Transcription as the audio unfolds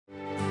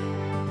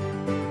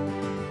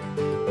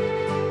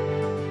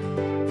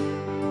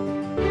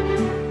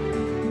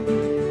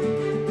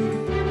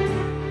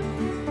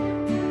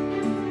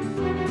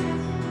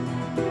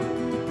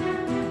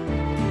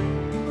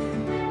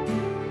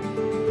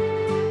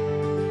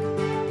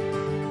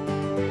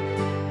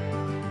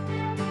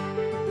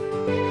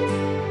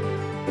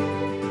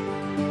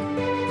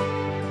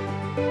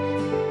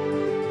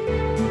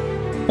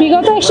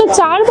বিগত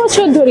 104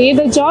 বছর ধরে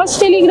দ্য জর্জ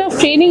টেলিগ্রাফ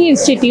ট্রেনিং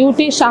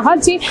ইনস্টিটিউটের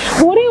সাহায্যে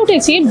গড়ে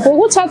উঠেছে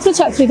বহু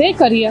ছাত্রছাত্রীদের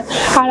ক্যারিয়ার।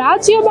 আর আজ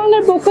জিও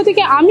বাংলার পক্ষ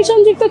থেকে আমি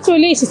সংযুক্ত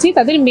চলে এসেছি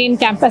তাদের মেন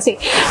ক্যাম্পাসে।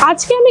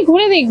 আজকে আমি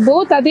ঘুরে দেখব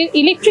তাদের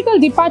electrical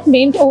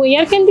department O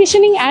air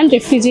conditioning and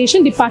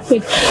refrigeration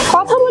department.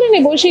 কথা বলে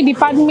নেব সেই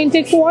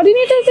ডিপার্টমেন্টের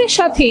কোঅর্ডিনেটরদের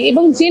সাথে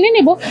এবং জেনে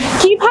নেব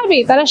কিভাবে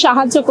তারা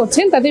সাহায্য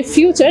করছেন তাদের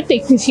ফিউচার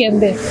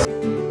টেকনিশিয়ানদের।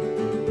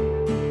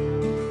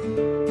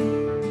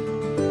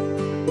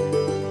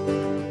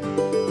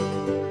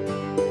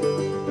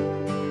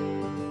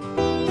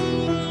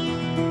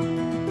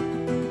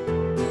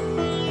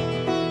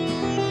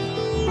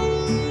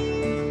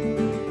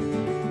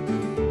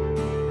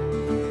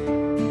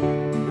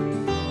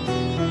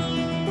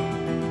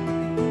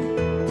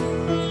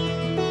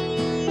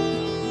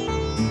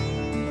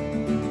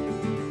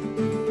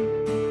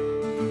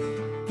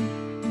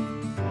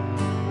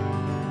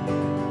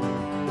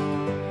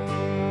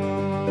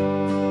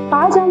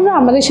 আজ আমরা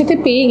আমাদের সাথে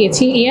পেয়ে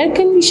গেছি এয়ার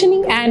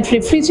কন্ডিশনিং অ্যান্ড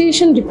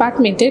রেফ্রিজারেশন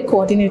ডিপার্টমেন্টের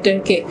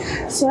কোঅর্ডিনেটরকে।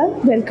 Sir,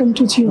 welcome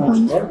to Jio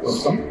Bangla.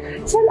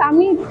 Sir,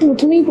 আমি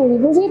প্রথমেই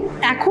বলবো যে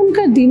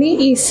এখনকার দিনে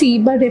এসি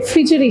বা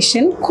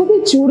রেফ্রিজারেশন খুবই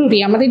জরুরি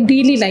আমাদের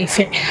ডেইলি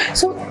লাইফে।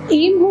 সো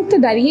এই মুহূর্তে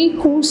দাঁড়িয়ে এই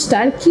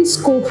কোর্সটার কী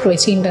স্কোপ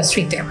রয়েছে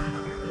ইন্ডাস্ট্রিতে?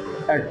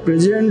 অ্যাট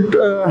প্রেজেন্ট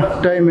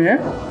টাইমে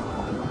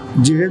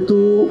যেহেতু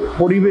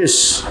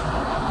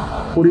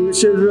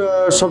পরিবেশের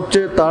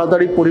সবচেয়ে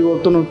তাড়াতাড়ি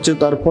পরিবর্তন হচ্ছে,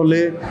 তার ফলে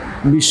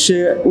বিশ্বে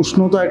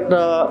উষ্ণতা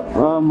একটা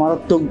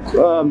মারাত্মক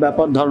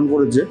ব্যাপার ধারণ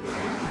করেছে।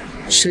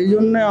 সেই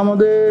জন্যে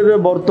আমাদের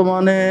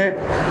বর্তমানে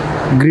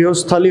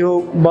গৃহস্থালী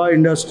হোক বা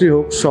ইন্ডাস্ট্রি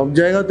হোক, সব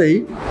জায়গাতেই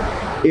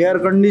এয়ার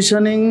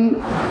কন্ডিশনিং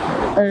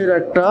এর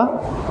একটা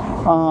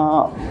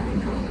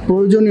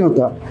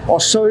প্রয়োজনীয়তা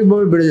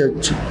অস্বাভাবিকভাবে বেড়ে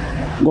যাচ্ছে।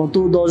 গত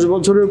 10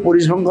 বছরের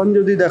পরিসংখ্যান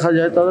যদি দেখা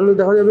যায় তাহলে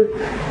দেখা যাবে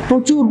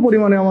প্রচুর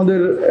পরিমাণে আমাদের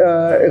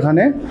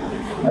এখানে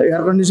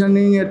এয়ার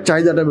কন্ডিশনিংয়ের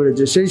চাহিদাটা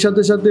বেড়েছে। সেই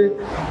সাথে সাথে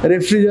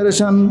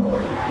রেফ্রিজারেশন,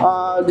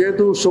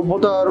 যেহেতু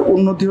সভ্যতার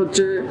উন্নতি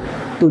হচ্ছে,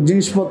 তো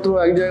জিনিসপত্র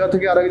এক জায়গা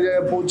থেকে আরেক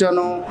জায়গায়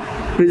পৌঁছানো,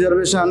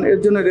 প্রিজারভেশন, এর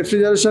জন্য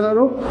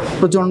রেফ্রিজারেশনেরও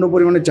প্রচণ্ড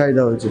পরিমাণে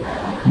চাহিদা হয়েছে।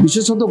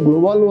 বিশেষত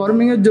গ্লোবাল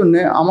ওয়ার্মিংয়ের জন্য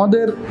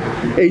আমাদের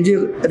এই যে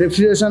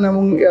রেফ্রিজারেশন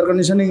এবং এয়ার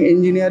কন্ডিশনিং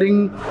ইঞ্জিনিয়ারিং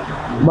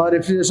বা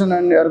refrigeration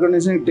and air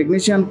conditioning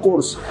technician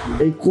course,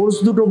 এই কোর্স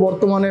দুটো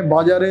বর্তমানে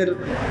বাজারের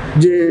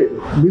যে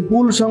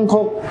বিপুল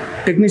সংখ্যক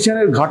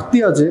টেকনিশিয়ানের ঘাটতি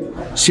আছে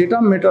সেটা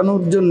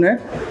মেটানোর জন্যে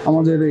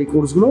আমাদের এই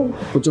কোর্সগুলো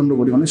প্রচণ্ড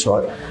পরিমাণে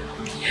সহায়ক।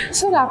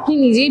 স্যার, আপনি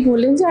নিজেই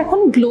বললেন যে এখন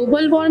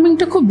গ্লোবাল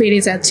ওয়ার্মিংটা খুব বেড়ে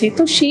যাচ্ছে,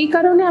 তো সেই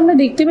কারণে আমরা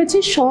দেখতে পাচ্ছি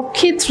সব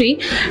ক্ষেত্রেই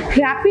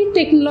র্যাপিড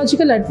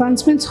টেকনোলজিক্যাল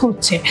অ্যাডভান্সমেন্টস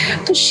হচ্ছে।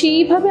 তো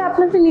সেইভাবে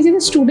আপনাদের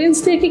নিজেদের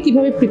স্টুডেন্টসদেরকে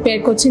কীভাবে প্রিপেয়ার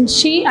করছেন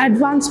সেই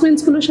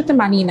অ্যাডভান্সমেন্টসগুলোর সাথে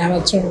মানিয়ে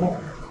নেওয়ার জন্য?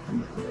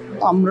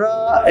 আমরা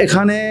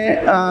এখানে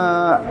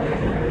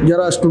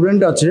যারা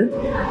স্টুডেন্ট আছে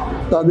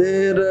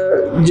তাদের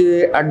যে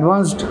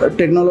অ্যাডভান্সড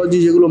টেকনোলজি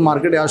যেগুলো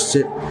মার্কেটে আসছে,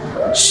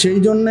 সেই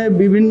জন্যে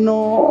বিভিন্ন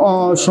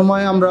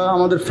সময় আমরা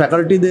আমাদের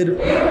ফ্যাকাল্টিদের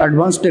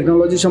অ্যাডভান্স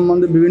টেকনোলজি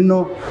সম্বন্ধে বিভিন্ন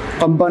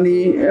কোম্পানি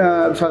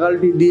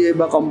ফ্যাকাল্টি দিয়ে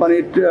বা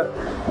কোম্পানির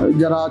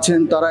যারা আছেন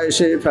তারা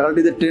এসে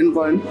ফ্যাকাল্টিদের ট্রেন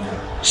করেন।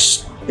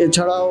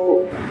 এছাড়াও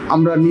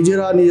আমরা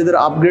নিজেদের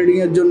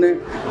আপগ্রেডিংয়ের জন্যে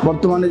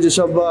বর্তমানে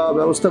যেসব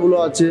ব্যবস্থাগুলো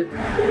আছে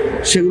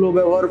সেগুলো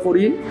ব্যবহার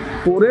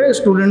করে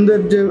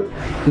স্টুডেন্টদের যে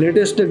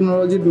লেটেস্ট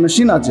টেকনোলজির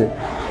মেশিন আছে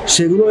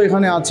সেগুলো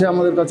এখানে আছে,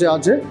 আমাদের কাছে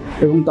আছে,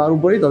 এবং তার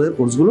উপরেই তাদের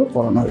কোর্সগুলো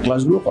করানো হয়,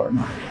 ক্লাসগুলো করানো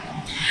হয়।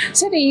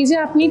 স্যার, এই যে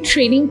আপনি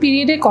ট্রেনিং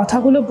পিরিয়ডের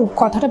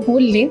কথাটা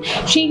বললেন,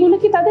 সেইগুলো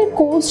কি তাদের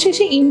কোর্স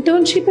শেষে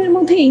ইন্টার্নশিপের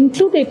মধ্যে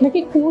ইনক্লুডেড,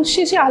 নাকি কোর্স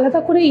শেষে আলাদা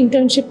করে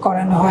ইন্টার্নশিপ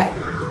করানো হয়?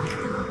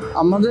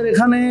 আমাদের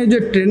এখানে যে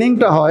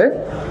ট্রেনিংটা হয়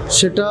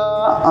সেটা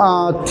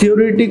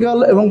থিওরিটিক্যাল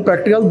এবং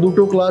প্র্যাকটিক্যাল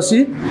দুটো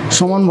ক্লাসই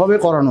সমানভাবে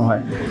করানো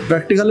হয়।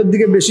 প্র্যাকটিক্যালের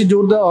দিকে বেশি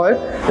জোর দেওয়া হয়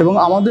এবং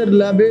আমাদের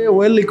ল্যাবে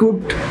ওয়েল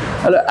ইকুইপড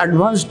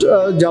অ্যাডভান্সড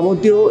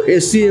যাবতীয়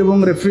এসি এবং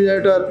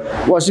রেফ্রিজারেটর,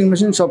 ওয়াশিং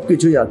মেশিন সব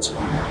কিছুই আছে।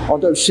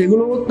 অর্থাৎ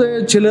সেগুলোতে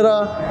ছেলেরা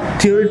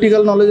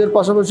থিওরিটিক্যাল নলেজের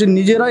পাশাপাশি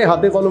নিজেরাই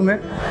হাতে কলমে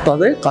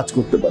তাদের কাজ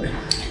করতে পারে।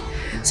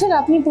 স্যার,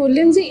 আপনি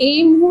বললেন যে এই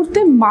মুহূর্তে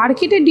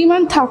মার্কেটে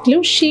ডিমান্ড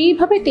থাকলেও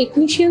সেইভাবে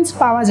টেকনিশিয়ানস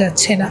পাওয়া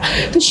যাচ্ছে না,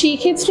 তো সেই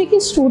ক্ষেত্রে কি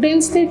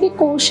স্টুডেন্টসদেরকে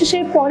কোর্স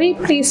শেষের পরেই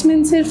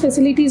প্লেসমেন্টসের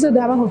ফেসিলিটিসও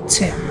দেওয়া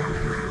হচ্ছে?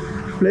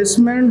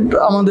 প্লেসমেন্ট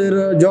আমাদের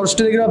জর্জ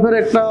টেলিগ্রাফের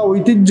একটা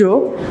ঐতিহ্য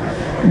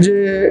যে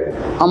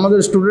আমাদের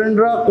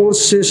স্টুডেন্টরা কোর্স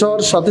শেষ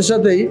হওয়ার সাথে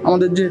সাথেই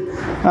আমাদের যে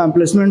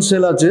প্লেসমেন্ট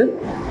সেল আছে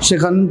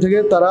সেখান থেকে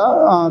তারা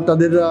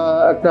তাদের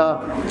একটা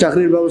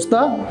চাকরির ব্যবস্থা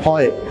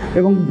হয়,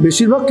 এবং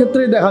বেশিরভাগ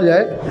ক্ষেত্রেই দেখা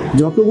যায়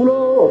যতগুলো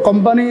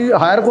কোম্পানি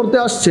হায়ার করতে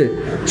আসছে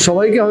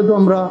সবাইকে হয়তো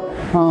আমরা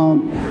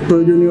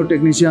প্রয়োজনীয়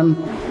টেকনিশিয়ান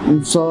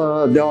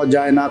দেওয়া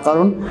যায় না,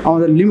 কারণ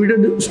আমাদের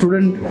লিমিটেড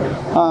স্টুডেন্ট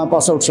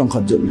পাস আউট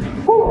সংখ্যার জন্য।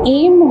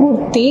 এই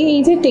মুহূর্তে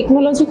এই যে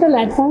টেকনোলজিক্যাল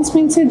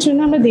অ্যাডভান্সমেন্টসের জন্য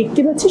আমরা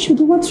দেখতে পাচ্ছি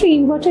শুধুমাত্র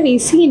ইনভার্টার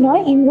এসি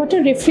নয়,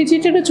 ইনভার্টার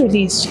রেফ্রিজারেটরও চলে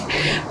এসছে,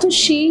 তো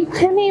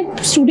সেইখানে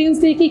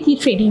স্টুডেন্টসদেরকে কি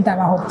ট্রেনিং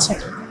দেওয়া হচ্ছে?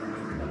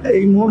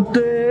 এই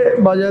মুহূর্তে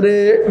বাজারে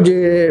যে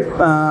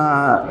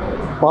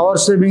পাওয়ার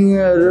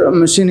সেভিংয়ের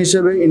মেশিন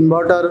হিসেবে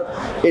inverter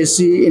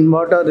AC,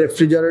 inverter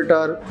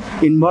refrigerator,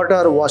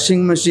 inverter washing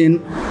machine,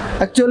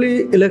 actually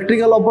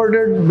electrical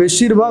operated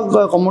বেশিরভাগ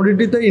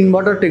কমোডিটিতে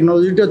ইনভার্টার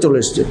টেকনোলজিটা চলে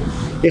এসছে।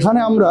 এখানে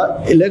আমরা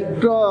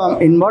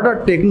ইনভার্টার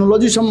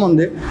টেকনোলজি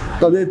সম্বন্ধে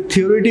তাদের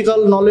থিওরিটিক্যাল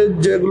নলেজ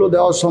যেগুলো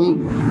দেওয়া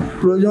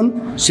প্রয়োজন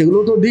সেগুলো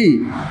তো দিই,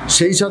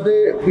 সেই সাথে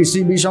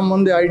পিসিবি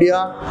সম্বন্ধে আইডিয়া,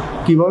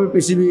 কীভাবে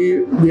পিসিবি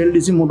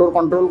বিএলডিসি মোটর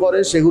কন্ট্রোল করে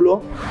সেগুলো,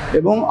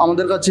 এবং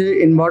আমাদের কাছে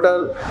ইনভার্টার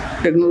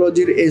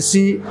টেকনোলজির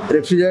এসি,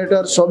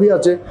 রেফ্রিজারেটর সবই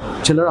আছে।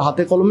 ছেলেরা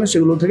হাতে কলমে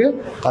সেগুলো থেকে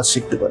কাজ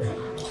শিখতে পারে।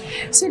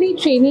 স্যার, এই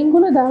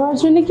ট্রেনিংগুলো দেওয়ার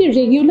জন্য কি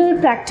রেগুলার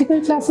প্র্যাকটিক্যাল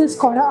ক্লাসেস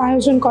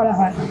আয়োজন করা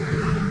হয়?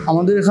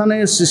 আমাদের এখানে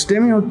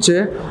সিস্টেমই হচ্ছে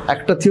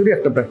একটা থিওরি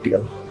একটা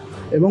প্র্যাকটিক্যাল,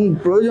 এবং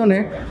প্রয়োজনে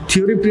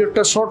থিওরি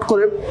পিরিয়ডটা শর্ট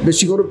করে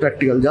বেশি করে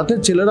প্র্যাকটিক্যাল, যাতে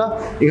ছেলেরা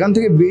এখান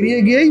থেকে বেরিয়ে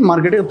গিয়েই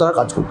মার্কেটে তারা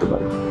কাজ করতে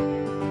পারে।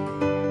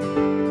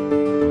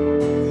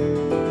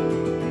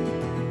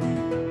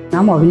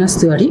 নাম অবিনাশ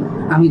তিওয়ারি,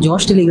 আমি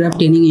জর্জ টেলিগ্রাফ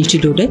ট্রেনিং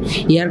ইনস্টিটিউটে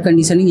এয়ার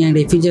কন্ডিশনিং অ্যান্ড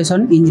রেফ্রিজারেশন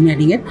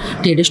ইঞ্জিনিয়ারিংয়ের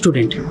ট্রেডের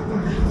স্টুডেন্ট।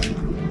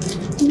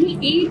 তুমি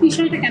এই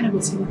বিষয়টা কেন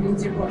বেছে নিলে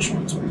যে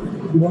পড়াশোনার জন্য?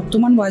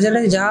 বর্তমান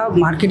বাজারে যা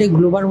মার্কেটে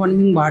গ্লোবাল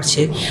ওয়ার্মিং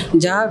বাড়ছে,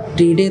 যা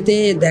ট্রেডেতে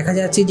দেখা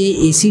যাচ্ছে যে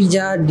এসির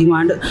যা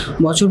ডিমান্ড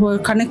বছর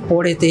খানেক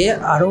পরেতে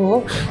আরও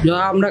যা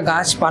আমরা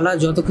গাছপালা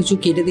যত কিছু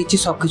কেটে দিচ্ছি,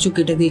 সব কিছু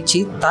কেটে দিচ্ছি,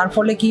 তার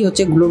ফলে কি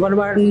হচ্ছে গ্লোবাল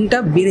ওয়ার্মিংটা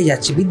বেড়ে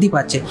যাচ্ছে, বৃদ্ধি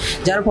পাচ্ছে,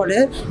 যার ফলে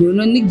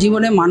দৈনন্দিন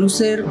জীবনে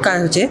মানুষের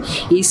কাছে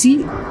এসি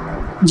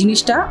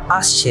জিনিসটা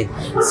আসছে।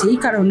 সেই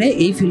কারণে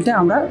এই ফিল্ডটা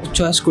আমরা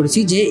চয়েস করেছি,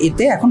 যে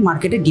এতে এখন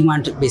মার্কেটে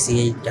ডিমান্ড বেশি।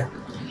 এইটা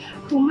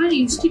তোমার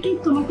ইনস্টিটিউট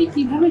তোমাকে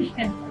কীভাবে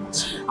হেল্প?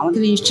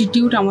 আমাদের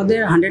ইনস্টিটিউট আমাদের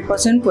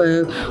 100%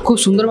 খুব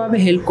সুন্দরভাবে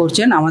হেল্প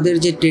করছেন। আমাদের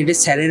যে ট্রেডের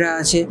স্যারেরা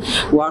আছে,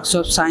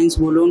 ওয়ার্কশপ সায়েন্স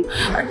বলুন,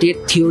 ট্রেড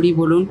থিওরি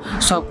বলুন,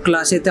 সব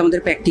ক্লাসেতে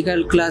আমাদের প্র্যাকটিক্যাল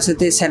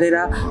ক্লাসেতে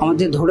স্যারেরা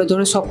আমাদের ধরে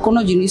ধরে সব কোনো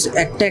জিনিস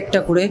একটা একটা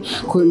করে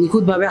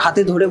নিখুঁতভাবে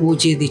হাতে ধরে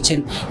বুঝিয়ে দিচ্ছেন,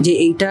 যে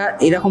এইটা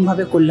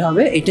এরকমভাবে করলে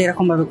হবে, এটা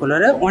এরকমভাবে করলে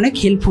হবে। অনেক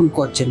হেল্পফুল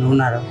করছেন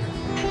ওনারা।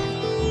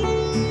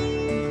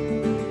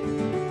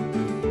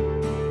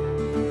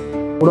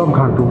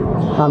 ঘাটু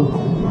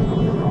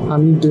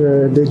আমি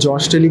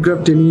জর্জ টেলিগ্রাফ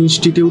ট্রেনিং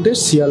ইনস্টিটিউটের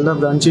শিয়ালদা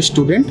ব্রাঞ্চের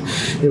স্টুডেন্ট,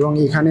 এবং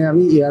এখানে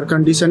আমি air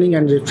conditioning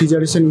and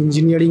refrigeration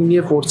engineering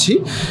নিয়ে পড়ছি।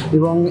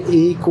 এবং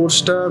এই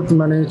কোর্সটা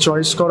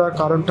চয়েস করার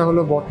কারণটা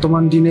হলো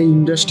বর্তমান দিনে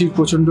ইন্ডাস্ট্রির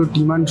প্রচণ্ড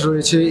ডিমান্ড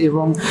রয়েছে,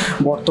 এবং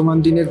বর্তমান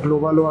দিনে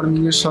গ্লোবাল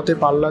ওয়ার্মিংয়ের সাথে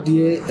পাল্লা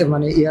দিয়ে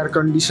এয়ার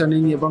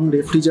কন্ডিশনিং এবং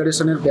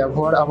রেফ্রিজারেশনের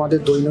ব্যবহার আমাদের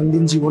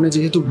দৈনন্দিন জীবনে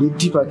যেহেতু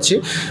বৃদ্ধি পাচ্ছে,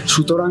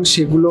 সুতরাং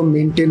সেগুলো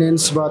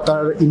মেনটেনেন্স বা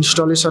তার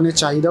ইনস্টলেশনের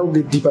চাহিদাও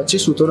বৃদ্ধি পাচ্ছে।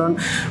 সুতরাং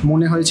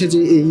মনে হয়েছে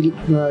যে এই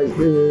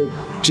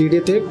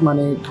ট্রেডেতে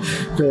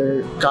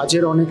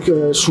কাজের অনেক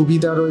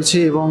সুবিধা রয়েছে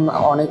এবং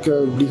অনেক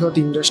বৃহৎ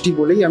ইন্ডাস্ট্রি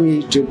বলেই আমি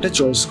এই ট্রেডটা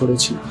চয়েস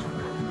করেছি।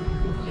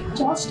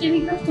 জর্জ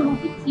টেলিগ্রাফ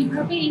তোমাকে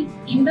কিভাবে এই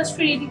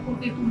ইন্ডাস্ট্রি রেডি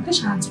করতে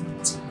সাহায্য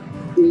করেছে?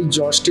 এই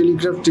জর্জ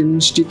টেলিগ্রাফ ট্রেনিং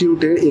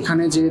ইনস্টিটিউটে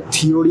এখানে যে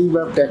থিওরি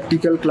বা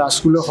প্র্যাকটিক্যাল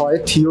ক্লাসগুলো হয়,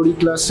 থিওরি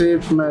ক্লাসে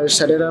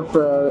স্যারেরা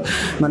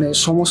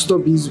সমস্ত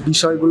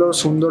বিষয়গুলো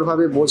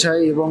সুন্দরভাবে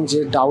বোঝায়, এবং যে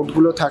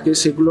ডাউটগুলো থাকে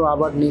সেগুলো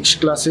আবার নেক্সট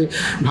ক্লাসে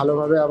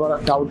ভালোভাবে আবার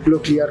ডাউটগুলো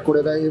ক্লিয়ার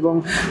করে দেয়। এবং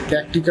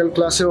প্র্যাকটিক্যাল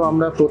ক্লাসেও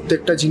আমরা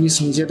প্রত্যেকটা জিনিস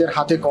নিজেদের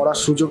হাতে করার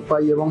সুযোগ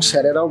পাই, এবং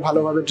স্যারেরাও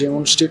ভালোভাবে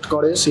ডেমনস্ট্রেট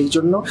করে। সেই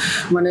জন্য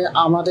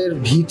আমাদের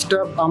ভিতটা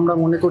আমরা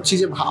মনে করছি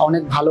যে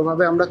অনেক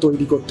ভালোভাবে আমরা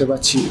তৈরি করতে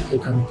পারছি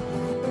এখানে।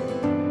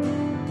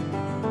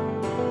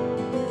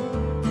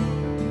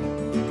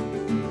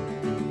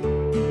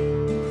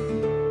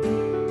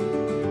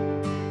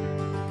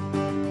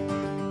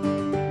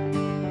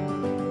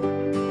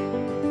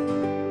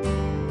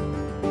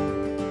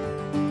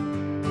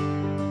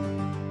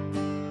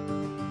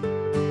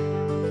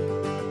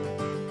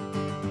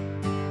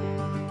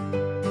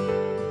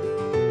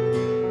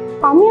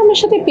 আমি আমার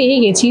সাথে পেয়ে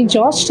গেছি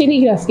জর্জ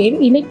টেলিগ্রাফের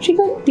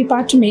ইলেকট্রিক্যাল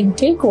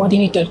ডিপার্টমেন্টের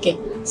কোঅর্ডিনেটরকে।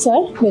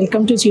 Sir,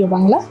 welcome to Jio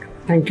Bangla.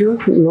 Thank you,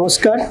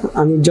 নমস্কার।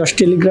 আমি জর্জ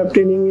টেলিগ্রাফ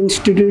ট্রেনিং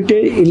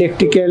ইনস্টিটিউটের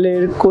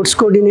ইলেকট্রিক্যালের কোর্স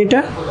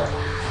কোঅর্ডিনেটর।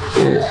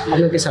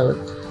 আপনাকে স্বাগত।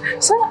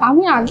 স্যার,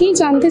 আমি আগেই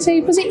জানতে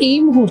চাইবো যে এই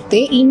মুহূর্তে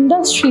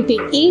ইন্ডাস্ট্রিতে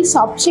এই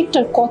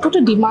সাবজেক্টটার কতটা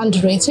ডিমান্ড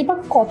রয়েছে বা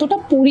কতটা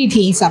পরিধি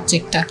এই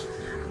সাবজেক্টটা?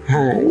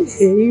 হ্যাঁ,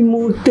 এই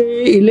মুহূর্তে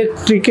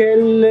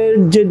ইলেকট্রিক্যালের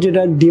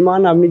যেটা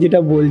ডিমান্ড আপনি যেটা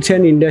বলছেন,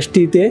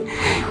 ইন্ডাস্ট্রিতে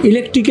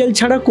ইলেকট্রিক্যাল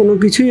ছাড়া কোনো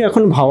কিছুই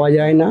এখন ভাবা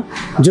যায় না।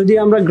 যদি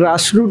আমরা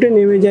গ্রাসরুটে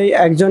নেমে যাই,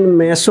 একজন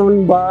মেসন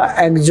বা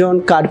একজন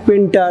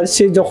কার্পেন্টার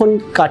সে যখন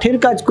কাঠের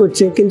কাজ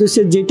করছে, কিন্তু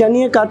সে যেটা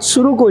নিয়ে কাজ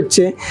শুরু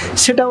করছে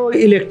সেটাও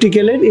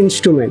ইলেকট্রিক্যালের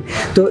ইনস্ট্রুমেন্ট।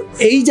 তো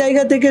এই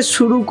জায়গা থেকে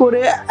শুরু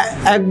করে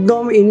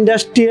একদম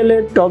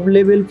ইন্ডাস্ট্রিয়ালের টপ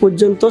লেভেল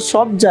পর্যন্ত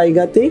সব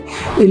জায়গাতেই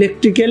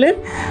ইলেকট্রিক্যালের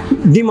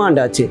ডিমান্ড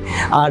আছে।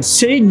 আর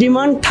সেই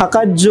ডিমান্ড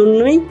থাকার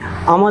জন্যই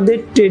আমাদের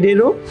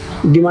ট্রেডেরও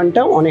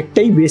ডিমান্ডটা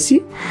অনেকটাই বেশি,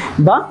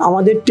 বা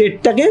আমাদের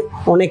ট্রেডটাকে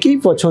অনেকেই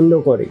পছন্দ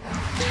করে।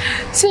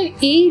 স্যার,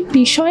 এই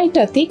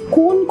বিষয়টাতে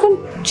কোন কোন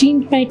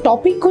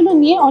টপিকগুলো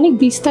নিয়ে অনেক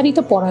বিস্তারিত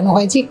পড়ানো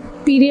হয়, যে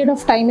পিরিয়ড অফ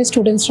টাইমে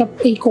স্টুডেন্টসরা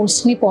এই কোর্স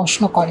নিয়ে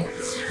পড়াশোনা করে?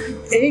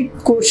 এই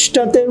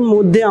কোর্সটাতে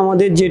মধ্যে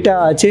আমাদের যেটা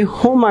আছে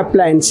হোম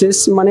অ্যাপ্লায়েন্সেস,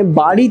 মানে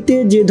বাড়িতে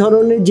যে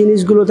ধরনের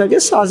জিনিসগুলো থাকে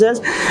সাজ অ্যাজ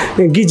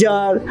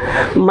গিজার,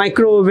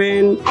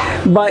 মাইক্রোওভেন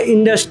বা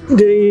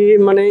ইন্ডাস্ট্রি,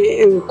 মানে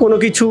কোনো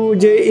কিছু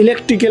যে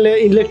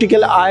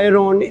ইলেকট্রিক্যাল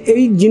আয়রন,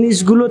 এই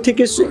জিনিসগুলো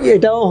থেকে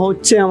এটাও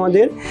হচ্ছে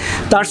আমাদের।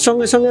 তার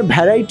সঙ্গে সঙ্গে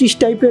ভ্যারাইটিস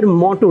টাইপের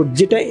মোটর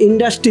যেটা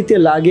ইন্ডাস্ট্রিতে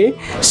লাগে,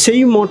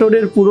 সেই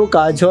মোটরের পুরো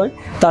কাজ হয়।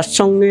 তার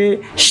সঙ্গে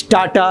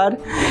স্টার্টার,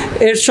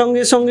 এর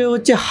সঙ্গে সঙ্গে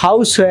হচ্ছে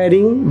হাউস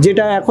ওয়্যারিং,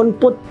 যেটা এখন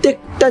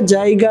প্রত্যেকটা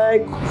জায়গায়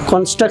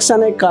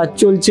কনস্ট্রাকশানের কাজ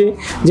চলছে,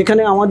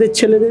 যেখানে আমাদের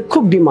ছেলেদের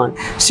খুব ডিমান্ড,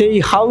 সেই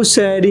হাউস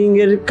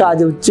ওয়্যারিংয়ের কাজ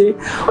হচ্ছে।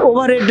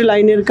 ওভারহেড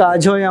লাইনের কাজ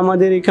হয়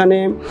আমাদের এখানে,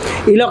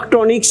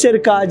 ইলেকট্রনিক্সের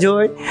কাজ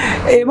হয়।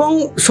 এবং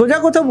সোজা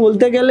কথা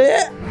বলতে গেলে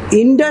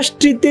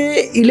ইন্ডাস্ট্রিতে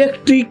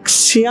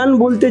ইলেকট্রিশিয়ান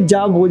বলতে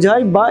যা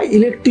বোঝায় বা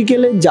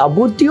ইলেকট্রিক্যালের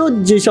যাবতীয়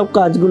যেসব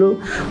কাজগুলো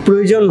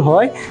প্রয়োজন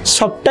হয়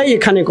সবটাই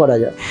এখানে করা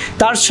যায়।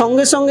 তার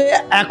সঙ্গে সঙ্গে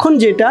এখন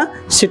যেটা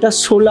সেটা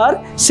সোলার,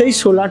 সেই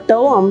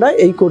সোলারটাও আমরা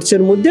এই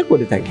কোর্সের মধ্যে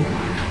করে থাকি।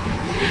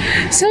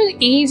 স্যার,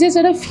 এই যে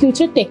যারা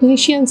ফিউচার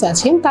টেকনিশিয়ানস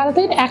আছেন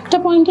তাদের একটা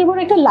পয়েন্টের পর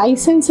একটা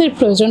লাইসেন্সের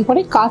প্রয়োজন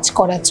পড়ে কাজ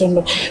করার জন্য,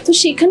 তো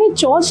সেখানে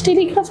জর্জ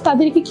টেলিগ্রাফ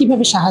তাদেরকে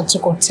কিভাবে সাহায্য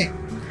করছে?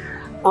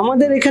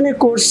 আমাদের এখানে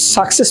কোর্স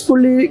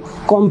সাকসেসফুলি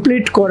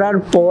কমপ্লিট করার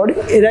পর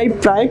এরাই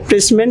প্রায়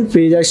প্লেসমেন্ট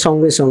পেয়ে যায়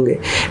সঙ্গে সঙ্গে।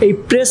 এই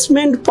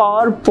প্লেসমেন্ট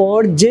পাওয়ার পর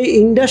যে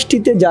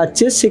ইন্ডাস্ট্রিতে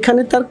যাচ্ছে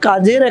সেখানে তার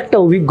কাজের একটা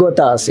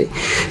অভিজ্ঞতা আসে।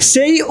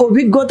 সেই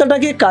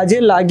অভিজ্ঞতাটাকে কাজে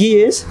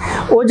লাগিয়ে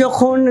ও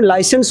যখন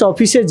লাইসেন্স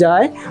অফিসে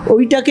যায়,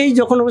 ওইটাকেই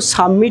যখন ও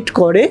সাবমিট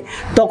করে,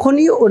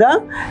 তখনই ওরা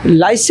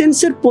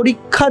লাইসেন্সের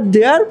পরীক্ষা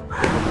দেওয়ার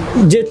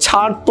যে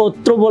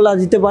ছাড়পত্র বলা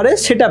যেতে পারে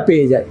সেটা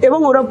পেয়ে যায়। এবং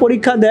ওরা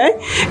পরীক্ষা দেয়,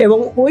 এবং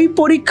ওই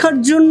পরীক্ষার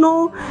জন্য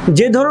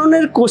যে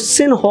ধরনের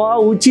কোশ্চেন হওয়া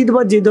উচিত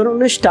বা যে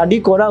ধরনের স্টাডি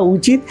করা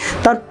উচিত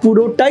তার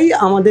পুরোটাই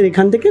আমাদের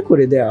এখান থেকে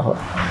করে দেওয়া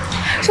হয়।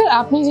 স্যার,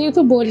 আপনি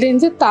যেহেতু বললেন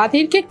যে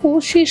তাদেরকে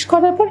কোর্স শেষ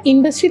করার পর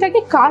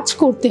ইন্ডাস্ট্রিটাকে কাজ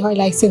করতে হয়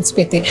লাইসেন্স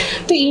পেতে,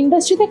 তো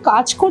ইন্ডাস্ট্রিতে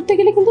কাজ করতে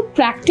গেলে কিন্তু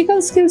প্র্যাকটিক্যাল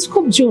স্কিলস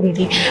খুব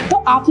জরুরি, তো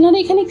আপনারা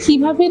এখানে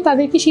কিভাবে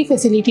তাদেরকে সেই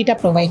ফ্যাসিলিটিটা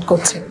প্রোভাইড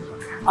করছেন?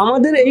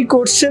 আমাদের এই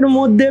কোর্সের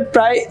মধ্যে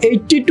প্রায়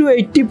 80 to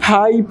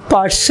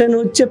 85%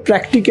 হচ্ছে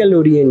প্র্যাকটিক্যাল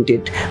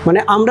ওরিয়েন্টেড। মানে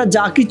আমরা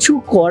যা কিছু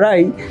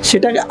করাই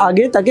সেটাকে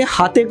আগে তাকে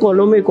হাতে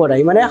কলমে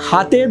করাই, মানে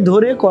হাতে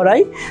ধরে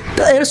করাই,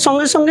 এর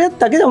সঙ্গে সঙ্গে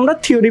তাকে আমরা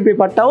থিওরি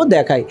পেপারটাও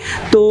দেখাই।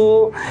 তো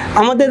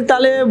আমাদের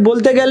তাহলে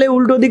বলতে গেলে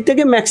উল্টো দিক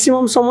থেকে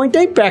ম্যাক্সিমাম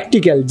সময়টাই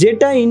প্র্যাকটিক্যাল,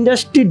 যেটা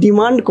ইন্ডাস্ট্রি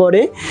ডিমান্ড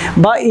করে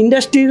বা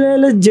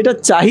ইন্ডাস্ট্রিয়ালের যেটা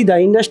চাহিদা,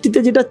 ইন্ডাস্ট্রিতে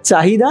যেটা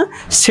চাহিদা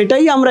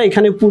সেটাই আমরা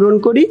এখানে পূরণ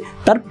করি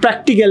তার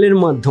প্র্যাকটিক্যালের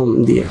মাধ্যম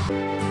দিয়ে।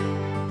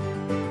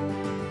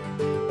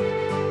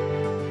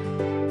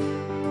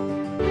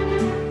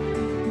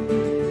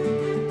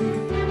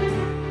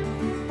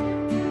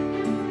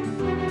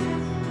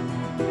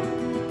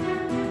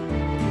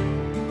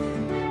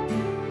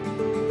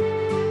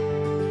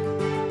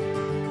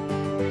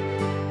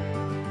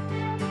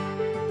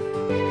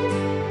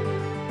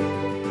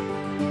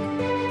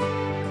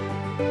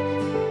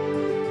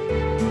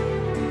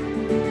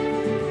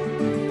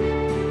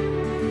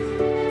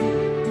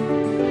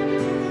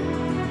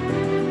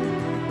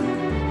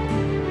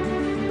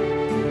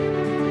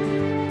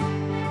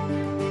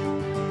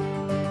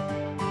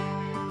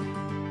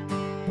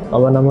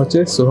 আমার নাম হচ্ছে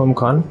সোহম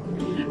খান।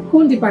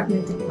 কোন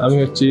ডিপার্টমেন্টে? আমি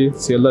হচ্ছি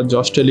শিয়ালদা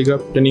জর্জ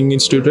টেলিগ্রাফ ট্রেনিং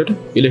ইনস্টিটিউটের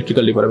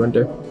ইলেকট্রিক্যাল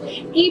ডিপার্টমেন্টে।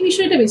 এই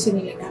বিষয়টা বেছে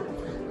নিলে কেন?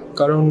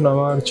 কারণ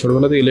আমার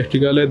ছোটবেলাতে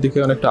ইলেকট্রিক্যালের দিকে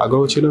অনেকটা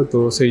আগ্রহ ছিল, তো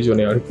সেই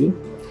জন্য আর কি।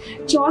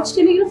 জর্জ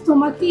টেলিগ্রাফ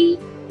তোমাকে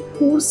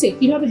কোর্সে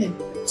কিভাবে হেল্প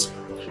করছে?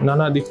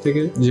 নানা দিক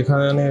থেকে,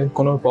 যেখানে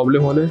কোনো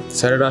প্রবলেম হলে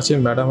স্যারেরা আছেন,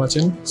 ম্যাডাম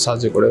আছেন,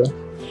 সাহায্য করে দেয়।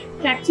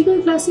 প্র্যাকটিক্যাল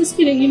ক্লাসেস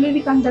কি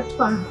রেগুলারলি কন্ডাক্ট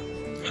করা হয়?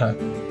 হ্যাঁ।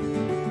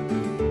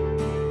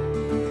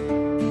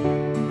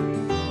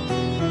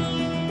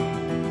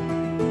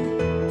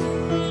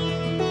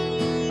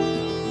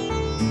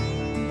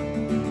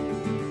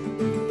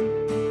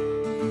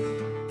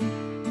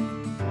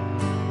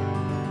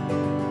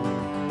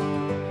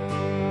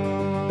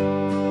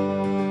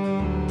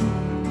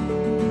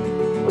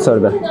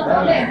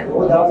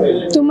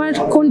 তোমার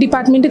কোন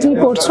ডিপার্টমেন্টে তুমি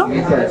পড়ছো?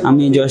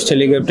 আমি জর্জ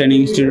টেলিগ্রাফ ট্রেনিং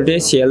ইনস্টিটিউটে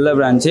শিয়ালদা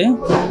ব্রাঞ্চে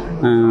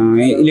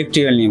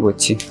ইলেকট্রিক্যাল নিয়ে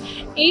পড়ছি।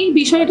 এই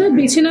বিষয়টা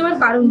বেছে নেওয়ার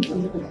কারণ কি?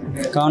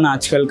 কারণ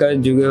আজকালকার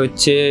যুগে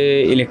হচ্ছে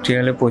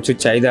ইলেকট্রিক্যালের প্রচুর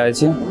চাহিদা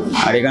আছে,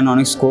 আর এখানে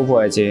অনেক স্কোপও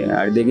আছে।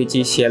 আর দেখেছি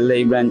শিয়ালদা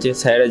এই ব্রাঞ্চে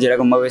স্যারেরা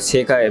যেরকমভাবে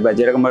শেখায় বা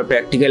যেরকমভাবে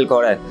প্র্যাকটিক্যাল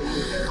করায়,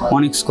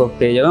 অনেক স্কোপ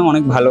পেয়ে যাবে,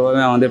 অনেক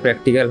ভালোভাবে আমাদের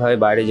প্র্যাকটিক্যাল হয়,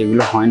 বাইরে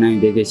যেগুলো হয় না আমি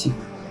দেখেছি,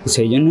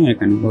 সেই জন্য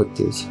এখানে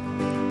ভর্তি হয়েছি।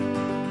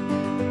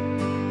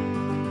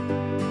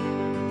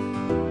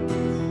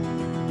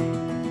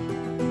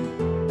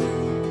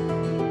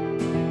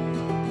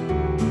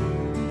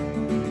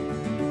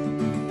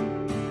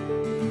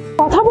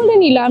 কথা বলে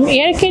নিলাম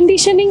air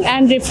conditioning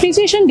and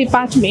refrigeration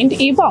department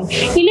এবং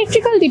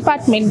ইলেকট্রিক্যাল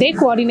ডিপার্টমেন্টের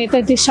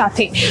কোঅর্ডিনেটরদের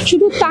সাথে।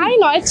 শুধু তাই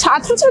নয়,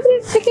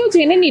 ছাত্রছাত্রীদের থেকেও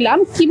জেনে নিলাম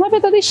কিভাবে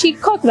তাদের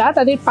শিক্ষকরা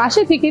তাদের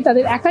পাশে থেকে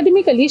তাদের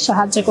একাডেমিক্যালি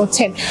সাহায্য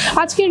করছেন।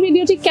 আজকের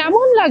ভিডিওটি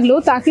কেমন লাগলো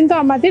তা কিন্তু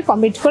আমাদের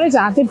কমেন্ট করে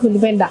জানাতে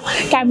ভুলবেন না।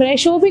 ক্যামেরায়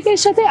সৌভিকের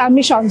সাথে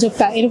আমি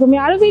সংযুক্তা। এরকমই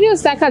আরও ভিডিওস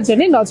দেখার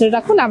জন্য নজর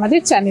রাখুন আমাদের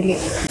চ্যানেলে।